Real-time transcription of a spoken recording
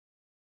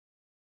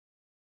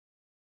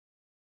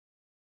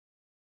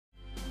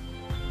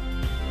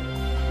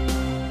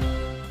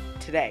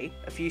Today,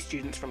 a few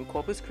students from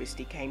Corpus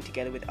Christi came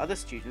together with other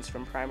students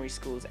from primary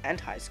schools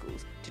and high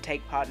schools to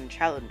take part in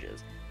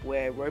challenges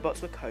where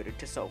robots were coded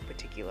to solve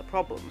particular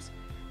problems.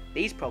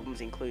 These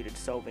problems included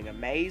solving a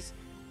maze,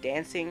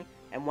 dancing,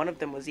 and one of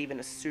them was even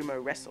a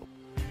sumo wrestle.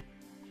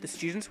 The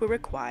students were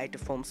required to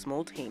form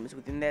small teams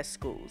within their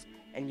schools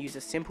and use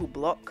a simple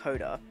block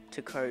coder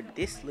to code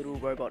this little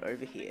robot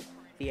over here,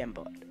 the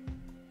mBot.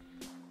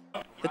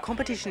 The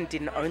competition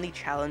didn't only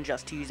challenge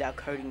us to use our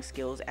coding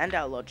skills and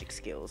our logic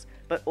skills,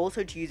 but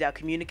also to use our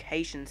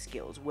communication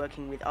skills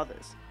working with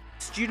others.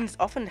 Students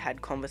often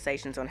had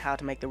conversations on how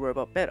to make the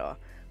robot better.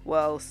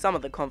 Well, some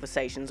of the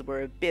conversations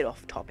were a bit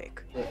off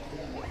topic.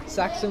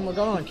 Saxon, we're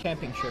going on a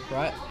camping trip,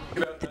 right?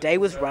 The day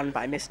was run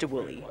by Mr.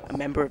 Woolley, a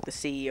member of the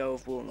CEO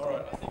of Wollongong.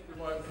 Alright, I think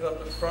we might put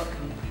up the front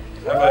and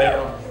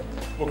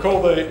have we'll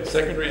call the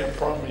secondary and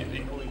primary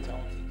equally talented.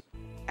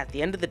 At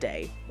the end of the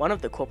day, one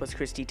of the Corpus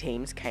Christi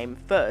teams came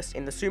first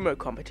in the sumo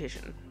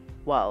competition,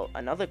 while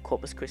another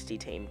Corpus Christi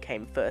team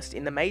came first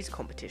in the maze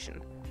competition.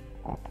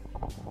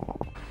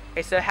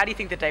 Okay, so how do you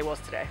think the day was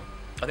today?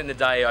 I think the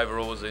day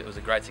overall was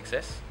a great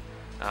success.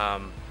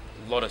 A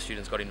lot of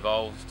students got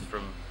involved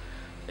from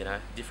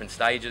different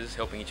stages,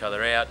 helping each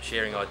other out,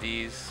 sharing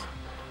ideas,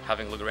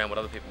 having a look around what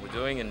other people were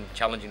doing and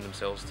challenging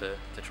themselves to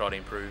try to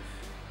improve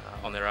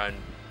on their own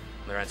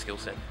skill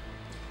set.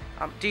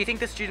 Do you think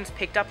the students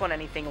picked up on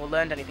anything or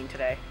learned anything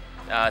today?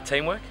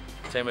 Teamwork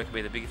would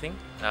be the big thing.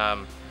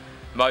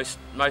 Most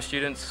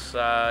students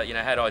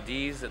had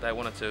ideas that they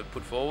wanted to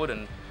put forward,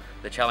 and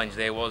the challenge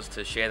there was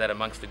to share that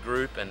amongst the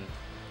group and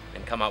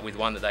come up with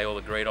one that they all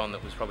agreed on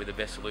that was probably the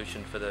best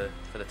solution for the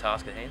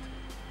task at hand.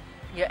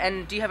 Yeah,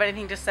 and do you have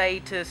anything to say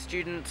to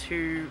students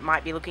who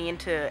might be looking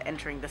into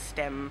entering the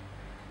STEM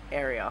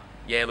area?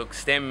 Yeah, look,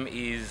 STEM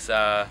is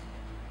the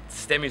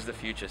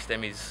future.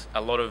 STEM is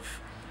a lot of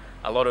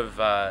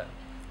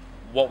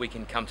what we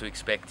can come to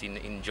expect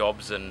in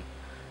jobs and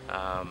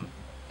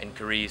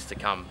careers to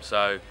come.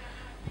 So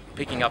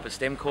picking up a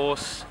STEM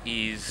course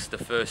is the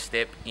first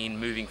step in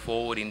moving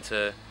forward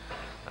into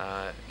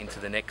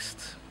the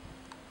next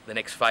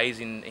phase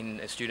in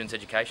a student's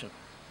education.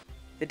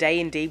 The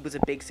day indeed was a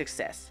big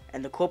success,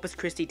 and the Corpus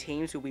Christi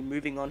teams will be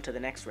moving on to the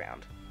next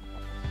round.